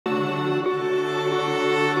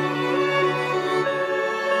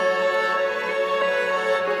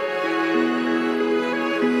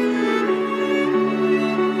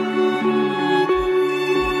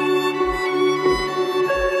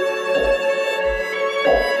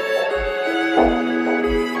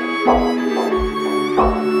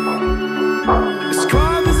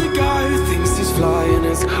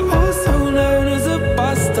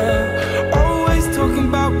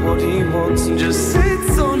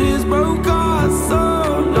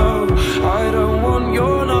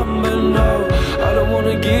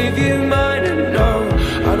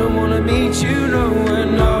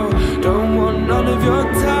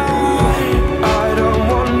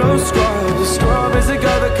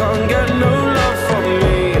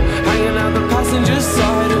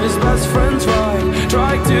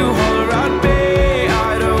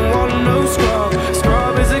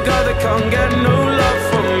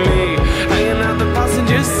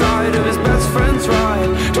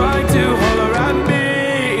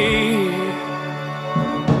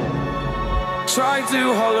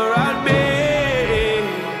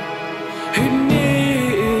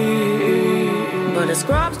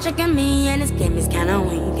tricking me and his game is kinda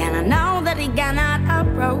weak, and I know that he cannot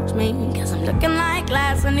approach me, cause I'm looking like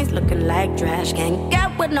glass and he's looking like trash. Can't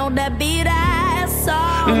get with no deadbeat ass, so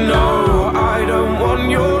no, I don't want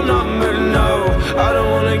your number, no, I don't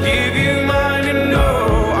wanna give you mine, and no,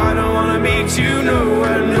 I don't wanna meet you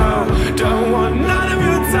nowhere, no, don't want none of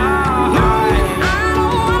your time.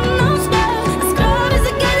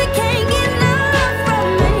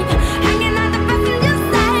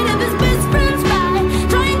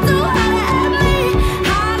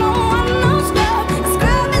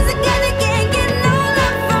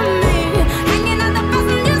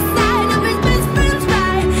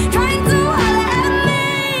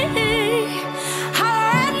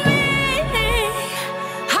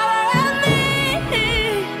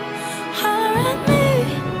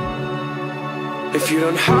 If you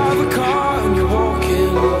don't have a car and you're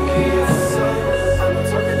walking,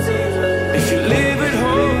 if you live at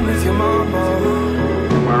home with your mama,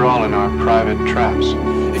 we're all in our private traps.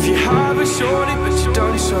 If you have a shorty but you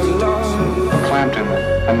don't show love, we're clamped in them,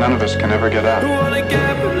 and none of us can ever get out. Who wanna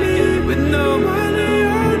get believe with no money?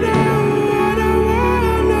 Oh no, I don't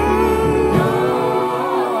wanna know.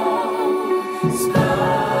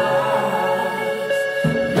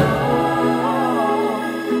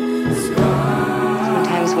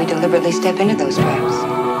 We deliberately step into those traps.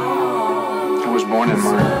 I was born in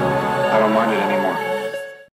mine. I don't mind it anymore.